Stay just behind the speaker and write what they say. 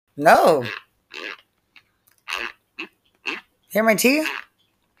No. Hear my tea?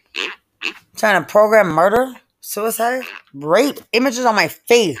 Trying to program murder, suicide, rape, images on my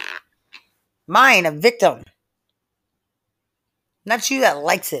face. Mine, a victim. Not you that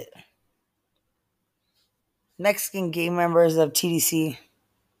likes it. Mexican gang members of TDC.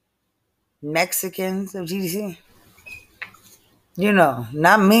 Mexicans of TDC. You know,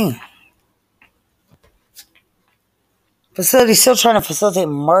 not me. Facility still trying to facilitate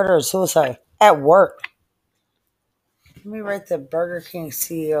murder or suicide at work. Let me write the Burger King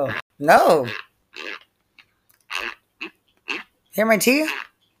CEO. No. Hear my tea?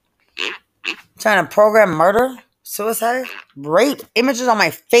 Trying to program murder, suicide, rape, images on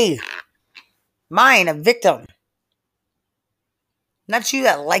my face. Mine, a victim. Not you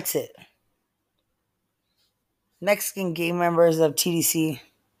that likes it. Mexican gang members of TDC.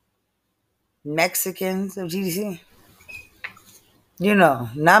 Mexicans of TDC. You know,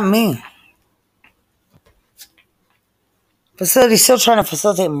 not me. Facility still trying to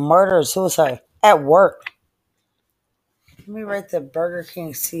facilitate murder or suicide at work. Let me write the Burger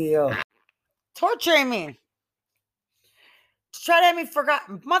King CEO. Torturing me. Try to have me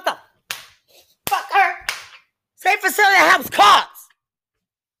forgotten. Motherfucker. Same facility that helps cops.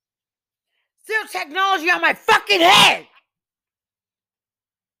 Still technology on my fucking head.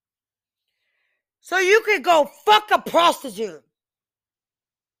 So you could go fuck a prostitute.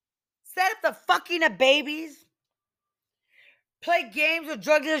 Set up the fucking of babies. Play games with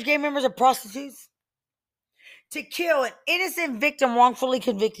drug dealers, gang members, and prostitutes. To kill an innocent victim wrongfully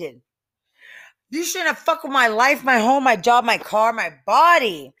convicted. You shouldn't have fucked with my life, my home, my job, my car, my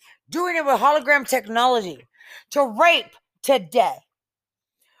body. Doing it with hologram technology. To rape to death.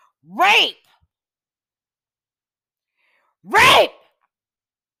 Rape! Rape!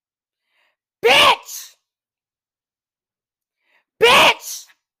 Bitch! Bitch!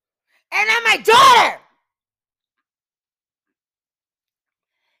 And I'm my daughter!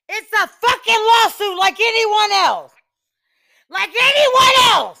 It's a fucking lawsuit like anyone else. Like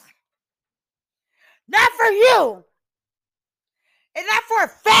anyone else. Not for you. And not for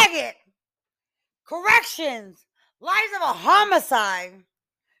a faggot. Corrections. Lies of a homicide.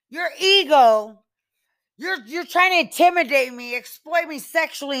 Your ego. You're trying to intimidate me, exploit me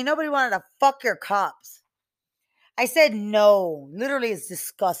sexually. Nobody wanted to fuck your cops. I said no. Literally, it's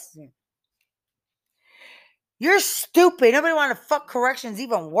disgusting. You're stupid. Nobody wanted to fuck corrections.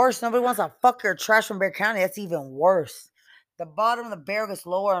 Even worse. Nobody wants to fuck your trash from Bexar County. That's even worse. The bottom of the barrel gets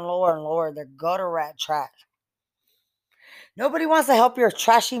lower and lower and lower. They're gutter rat trash. Nobody wants to help your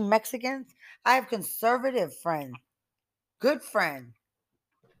trashy Mexicans. I have conservative friends. Good friends.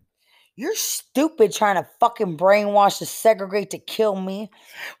 You're stupid trying to fucking brainwash to segregate to kill me.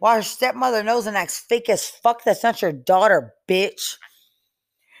 While her stepmother knows and acts fake as fuck. That's not your daughter, bitch.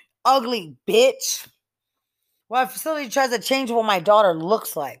 Ugly bitch. While a facility tries to change what my daughter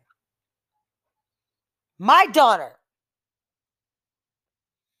looks like. My daughter.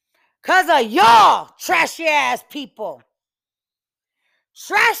 Cause of y'all trashy ass people.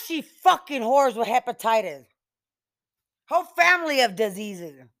 Trashy fucking whores with hepatitis. Whole family of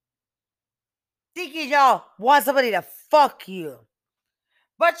diseases. Thinking y'all want somebody to fuck you.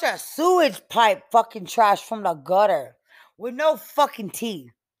 Bunch of sewage pipe fucking trash from the gutter. With no fucking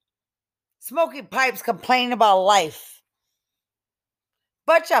teeth. Smoking pipes complaining about life.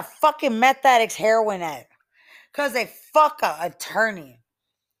 Bunch of fucking meth addicts, heroin addicts. Cause they fuck a attorney.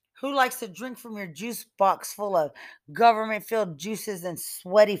 Who likes to drink from your juice box full of government-filled juices and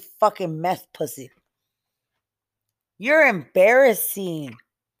sweaty fucking meth pussy? You're embarrassing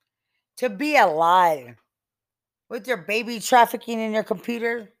to be alive with your baby trafficking in your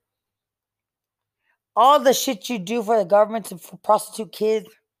computer. All the shit you do for the government to prostitute kids,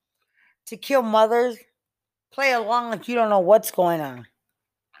 to kill mothers, play along like you don't know what's going on.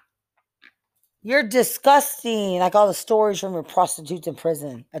 You're disgusting, like all the stories from your prostitutes in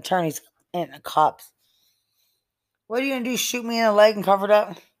prison, attorneys, and cops. What are you going to do? Shoot me in the leg and cover it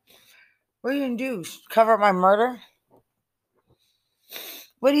up? What are you going to do? Cover up my murder?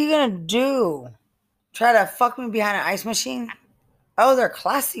 What are you going to do? Try to fuck me behind an ice machine? Oh, they're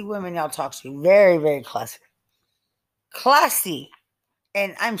classy women y'all talk to. Very, very classy. Classy.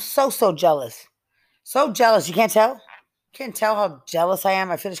 And I'm so jealous. So jealous. You can't tell? Can't tell how jealous I am.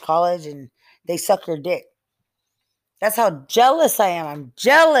 I finished college and they suck your dick. That's how jealous I am. I'm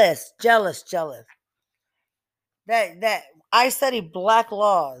jealous. That I study black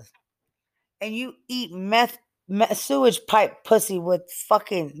laws and you eat meth sewage pipe pussy with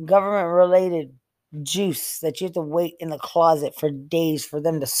fucking government related juice that you have to wait in the closet for days for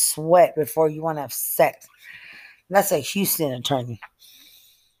them to sweat before you want to have sex. That's a Houston attorney.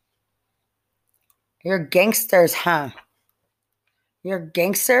 You're gangsters, huh? You're a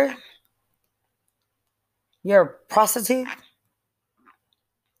gangster? You're a prostitute?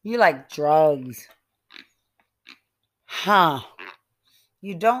 You like drugs. Huh?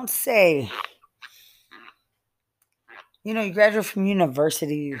 You don't say. You know, you graduate from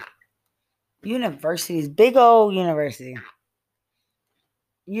university. Universities, big old university.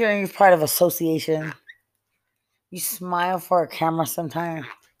 You're part of association. You smile for a camera sometimes,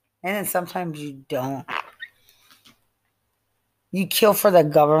 and then sometimes you don't. You kill for the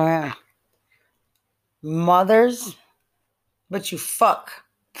government. Mothers, but you fuck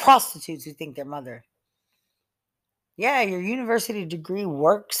prostitutes who think they're mother. Yeah, your university degree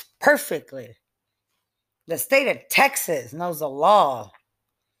works perfectly. The state of Texas knows the law.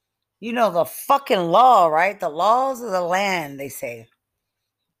 You know the fucking law, right? The laws of the land, they say.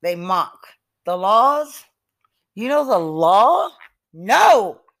 They mock. The laws? You know the law?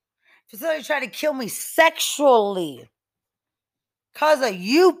 No! Facility tried to kill me sexually. Because of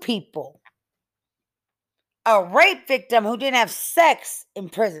you people. A rape victim who didn't have sex in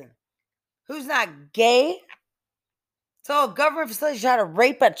prison. Who's not gay. So a government facility tried to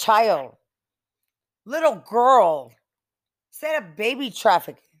rape a child. Little girl. Instead of baby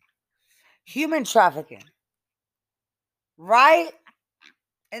trafficking. Human trafficking. Right?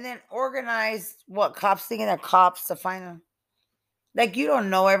 And then organized, what, cops thinking they're cops to find them? Like, you don't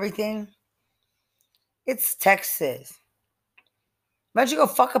know everything. It's Texas. Why don't you go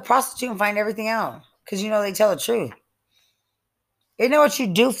fuck a prostitute and find everything out? Because you know they tell the truth. You know what you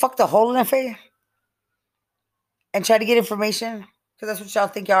do? Fuck the hole in their face? And try to get information? Because that's what y'all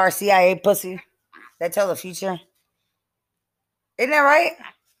think y'all are, CIA pussy. That tell the future. Isn't that right?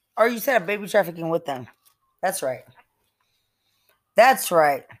 Or you said a baby trafficking with them. That's right. That's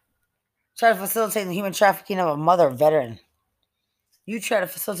right. Try to facilitate the human trafficking of a mother veteran. You try to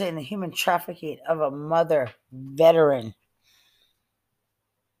facilitate the human trafficking of a mother veteran.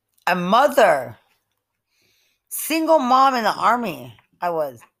 A mother. Single mom in the army. I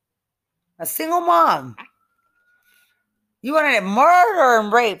was. A single mom. You wanted to murder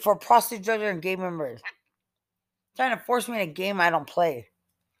and rape for prostitute, drug and gay members. Trying to force me in a game I don't play.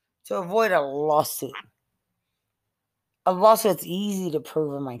 To avoid a lawsuit. A lawsuit that's easy to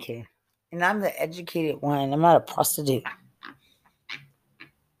prove in my case. And I'm the educated one. I'm not a prostitute.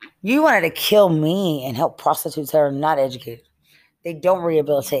 You wanted to kill me and help prostitutes that are not educated. They don't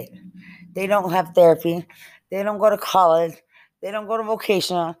rehabilitate. They don't have therapy. They don't go to college. They don't go to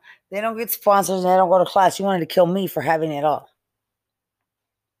vocational. They don't get sponsors. And they don't go to class. You wanted to kill me for having it all.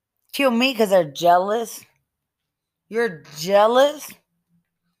 Kill me because they're jealous. You're jealous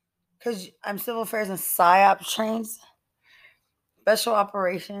because I'm civil affairs and PSYOP trains. Special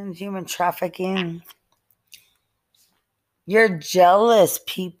operations, human trafficking. You're jealous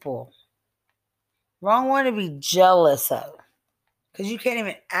people. Wrong one to be jealous of. Because you can't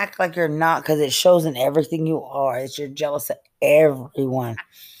even act like you're not, because it shows in everything you are. It's you're jealous of everyone.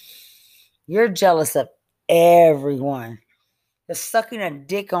 You're jealous of everyone. Just sucking a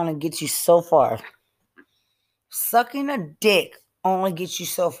dick only gets you so far. Sucking a dick only gets you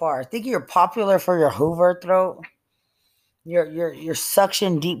so far. Think you're popular for your Hoover throat? Your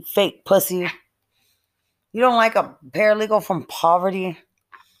suction deep fake pussy. You don't like a paralegal from poverty.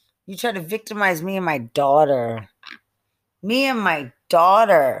 You try to victimize me and my daughter. Me and my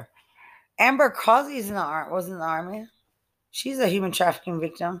daughter. Amber Causey was in the army. She's a human trafficking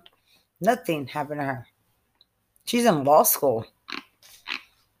victim. Nothing happened to her. She's in law school.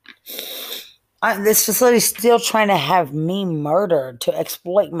 This facility is still trying to have me murdered to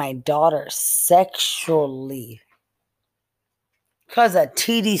exploit my daughter sexually. Because of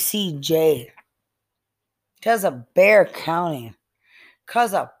TDCJ. Because of Bexar County.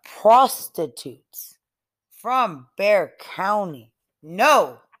 Because of prostitutes from Bexar County.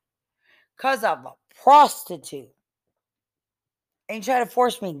 No. Because of a prostitute. And you try to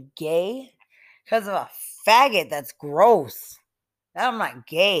force me gay? Because of a faggot that's gross. Now I'm not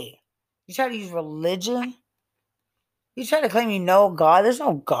gay. You try to use religion? You try to claim you know God? There's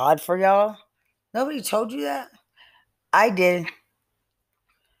no God for y'all. Nobody told you that? I did.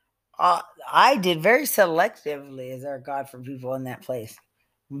 I did very selectively. Is there a God for people in that place?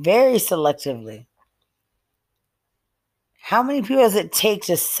 Very selectively. How many people does it take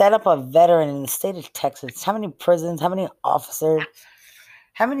to set up a veteran in the state of Texas? How many prisons? How many officers?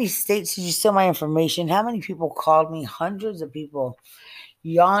 How many states did you steal my information? How many people called me? Hundreds of people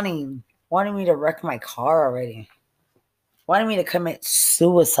yawning, wanting me to wreck my car already. Wanting me to commit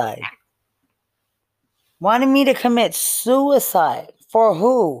suicide. Wanting me to commit suicide. For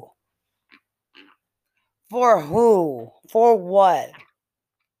who? For who? For what?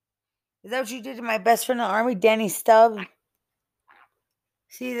 Is that what you did to my best friend in the army, Danny Stubb?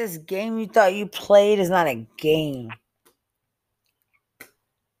 See, this game you thought you played is not a game.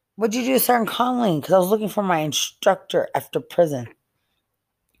 What'd you do to Sergeant Conley? Because I was looking for my instructor after prison.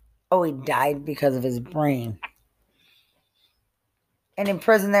 Oh, he died because of his brain. And in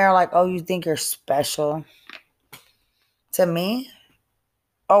prison, they're like, oh, you think you're special? To me?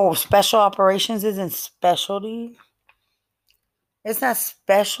 Oh, special operations isn't special to you? It's not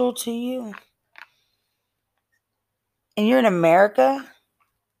special to you? And you're in America?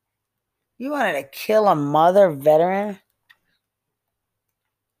 You wanted to kill a mother veteran?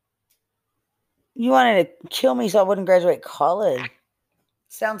 You wanted to kill me so I wouldn't graduate college.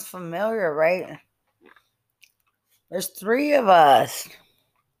 Sounds familiar, right? There's 3 of us.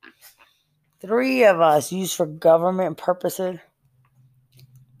 3 of us used for government purposes.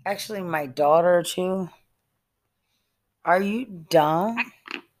 Actually, my daughter, too. Are you dumb?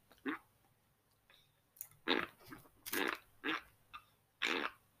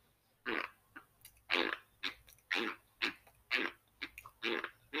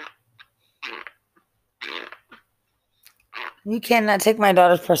 You cannot take my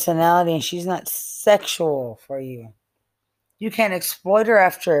daughter's personality and she's not sexual for you. You can't exploit her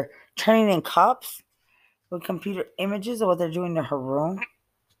after turning in cops with computer images of what they're doing to her room.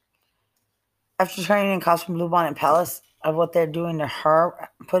 After turning in cops from Bluebonnet Palace of what they're doing to her,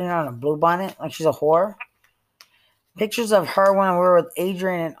 putting on a bluebonnet like she's a whore. Pictures of her when we were with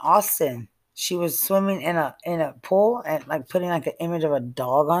Adrian in Austin. She was swimming in a pool and like putting like an image of a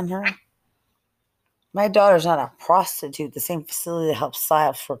dog on her. My daughter's not a prostitute, the same facility that helps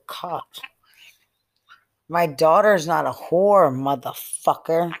psyops for cops. My daughter's not a whore,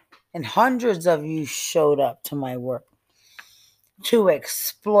 motherfucker. And hundreds of you showed up to my work to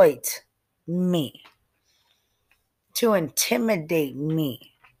exploit me, to intimidate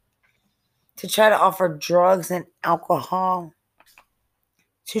me, to try to offer drugs and alcohol,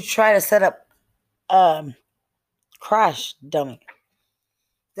 to try to set up crash dummy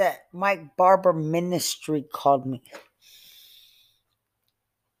that Mike Barber Ministry called me.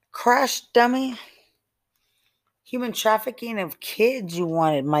 Crash dummy? Human trafficking of kids you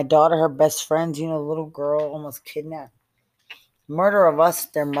wanted. My daughter, her best friends, the little girl almost kidnapped. Murder of us,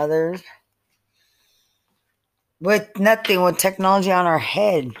 their mothers. With nothing, with technology on our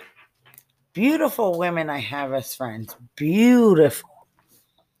head. Beautiful women I have as friends. Beautiful.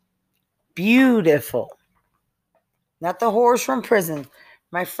 Beautiful. Not the whores from prison.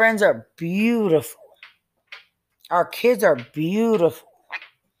 My friends are beautiful. Our kids are beautiful.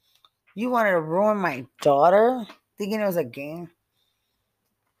 You wanted to ruin my daughter? Thinking it was a game?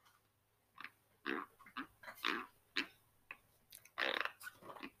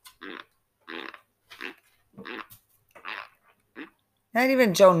 Not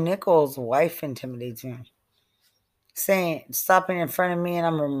even Joe Nichols' wife intimidates me. Stopping in front of me and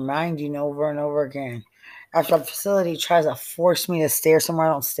I'm reminding over and over again. After a facility tries to force me to stare somewhere,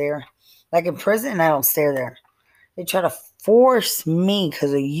 I don't stare. Like in prison, I don't stare there. They try to force me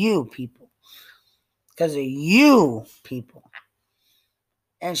because of you people. Because of you people.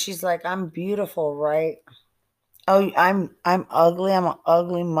 And she's like, I'm beautiful, right? Oh, I'm ugly. I'm an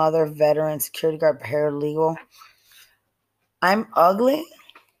ugly mother, veteran, security guard, paralegal. I'm ugly?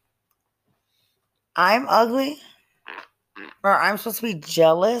 I'm ugly? Or I'm supposed to be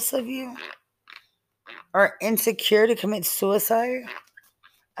jealous of you? Or insecure to commit suicide?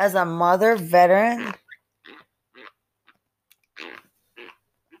 As a mother, veteran?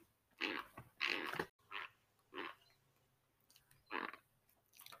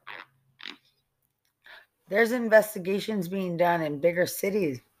 There's investigations being done in bigger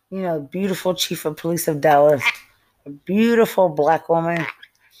cities. Beautiful chief of police of Dallas. A beautiful black woman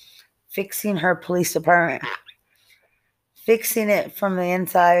fixing her police department. Fixing it from the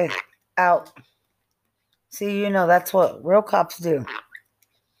inside out. See, that's what real cops do.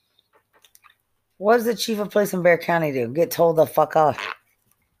 What does the chief of police in Bexar County do? Get told the fuck off.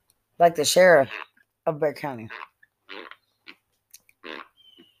 Like the sheriff of Bexar County.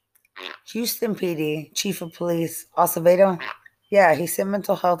 Houston PD, chief of police, Acevedo. Yeah, he said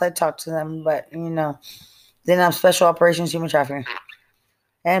mental health. I talked to them, but, then I'm special operations, human trafficking,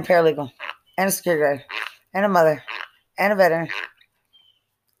 and paralegal, and a security guard, and a mother, and a veteran.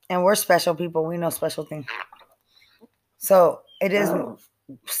 And we're special people. We know special things. So it is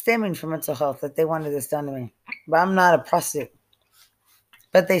stemming from mental health that they wanted this done to me. But I'm not a prostitute.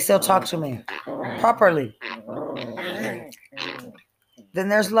 But they still talk to me properly. Then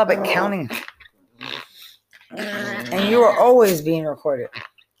there's Lubbock County. And you are always being recorded,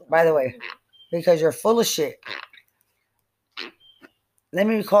 by the way, because you're full of shit. Let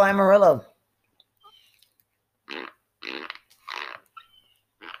me call Amarillo.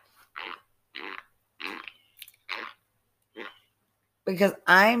 Because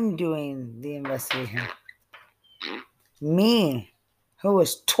I'm doing the investigation. Me, who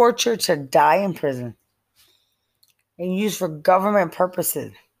was tortured to die in prison and used for government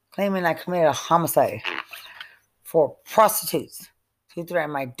purposes, claiming I committed a homicide for prostitutes who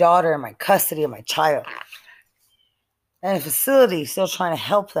threatened my daughter and my custody of my child. And the facility still trying to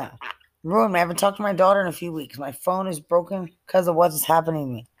help them. Ruined me. I haven't talked to my daughter in a few weeks. My phone is broken because of what's happening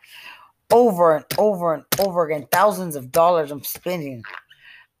to me. Over and over and over again. Thousands of dollars I'm spending.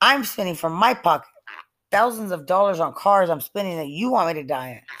 I'm spending from my pocket. Thousands of dollars on cars I'm spending that you want me to die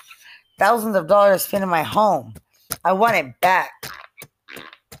in. Thousands of dollars spent in my home. I want it back.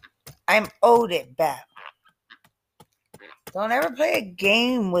 I'm owed it back. Don't ever play a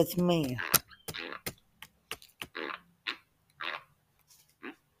game with me.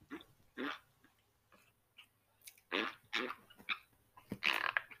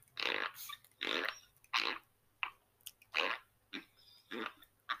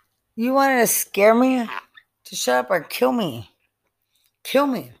 You wanted to scare me? To shut up or kill me? Kill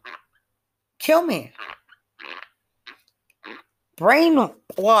me. Kill me.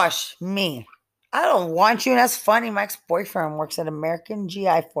 Brainwash me. I don't want you, and that's funny. My ex-boyfriend works at American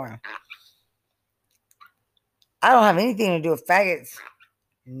GI Forum. I don't have anything to do with faggots.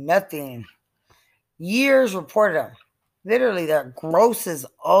 Nothing. Years reported them. Literally, they're grossest,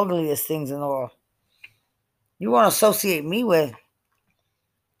 ugliest things in the world. You want to associate me with?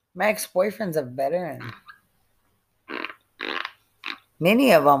 My ex-boyfriend's a veteran.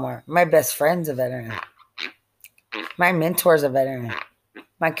 Many of them are. My best friend's a veteran. My mentor's a veteran.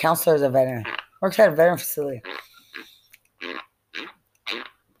 My counselor's a veteran. Works at a veteran facility.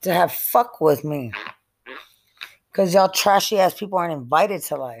 To have fuck with me. Because y'all trashy ass people aren't invited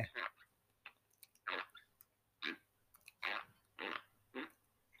to life.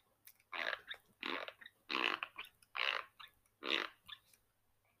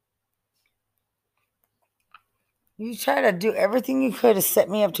 You try to do everything you could to set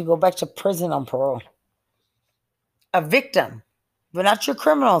me up to go back to prison on parole. A victim. But not your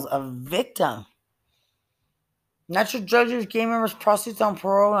criminals. A victim. Not your judges, gang members, prostitutes on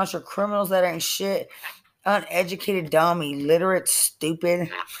parole. Not your criminals that ain't shit. Uneducated, dumb, illiterate, stupid,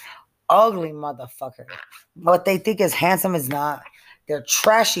 ugly motherfucker. What they think is handsome is not. They're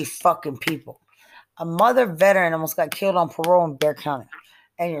trashy fucking people. A mother veteran almost got killed on parole in Bexar County.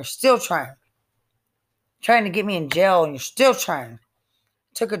 And you're still trying. Trying to get me in jail, and you're still trying.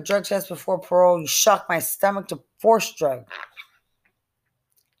 Took a drug test before parole. You shocked my stomach to force drug.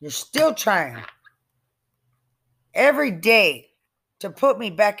 You're still trying. Every day to put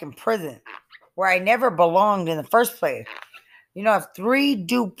me back in prison where I never belonged in the first place. You know, I have 3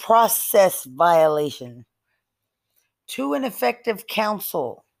 due process violations. 2 ineffective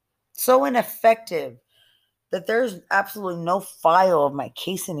counsel. So ineffective that there's absolutely no file of my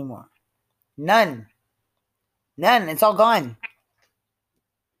case anymore. None. None. It's all gone.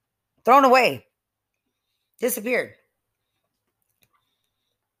 Thrown away. Disappeared.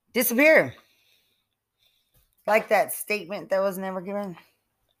 Disappeared. Like that statement that was never given.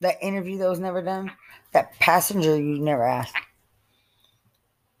 That interview that was never done. That passenger you never asked.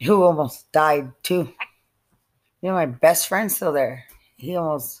 Who almost died too. You know, my best friend's still there. He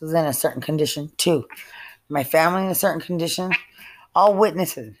almost was in a certain condition too. My family in a certain condition. All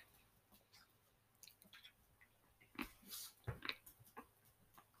witnesses.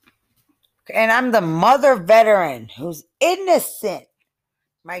 And I'm the mother veteran who's innocent.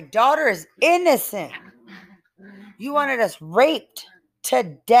 My daughter is innocent. You wanted us raped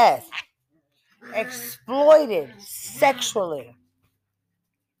to death. Exploited sexually.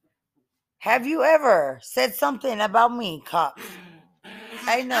 Have you ever said something about me, cops?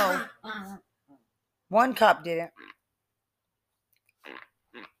 I know. One cop didn't.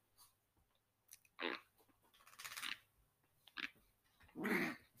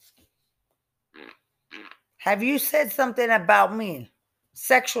 Have you said something about me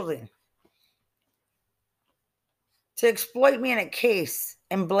sexually to exploit me in a case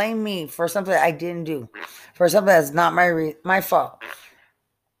and blame me for something that I didn't do, for something that's not my fault?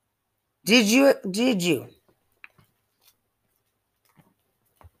 Did you?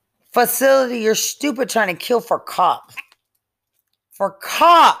 Facility, you're stupid trying to kill for cops. For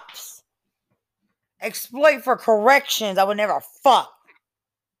cops. Exploit for corrections. I would never fuck.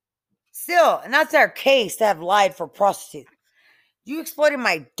 Still, and that's their case to have lied for prostitutes. You exploited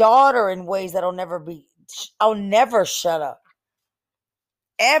my daughter in ways that'll never be. I'll never shut up.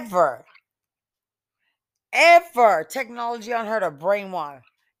 Ever. ever technology on her to brainwash.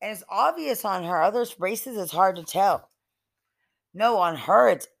 And it's obvious on her. Other races, it's hard to tell. No, on her,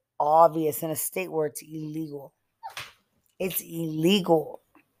 it's obvious in a state where it's illegal. It's illegal.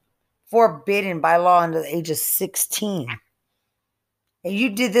 Forbidden by law under the age of 16. And you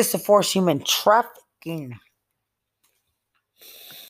did this to force human trafficking.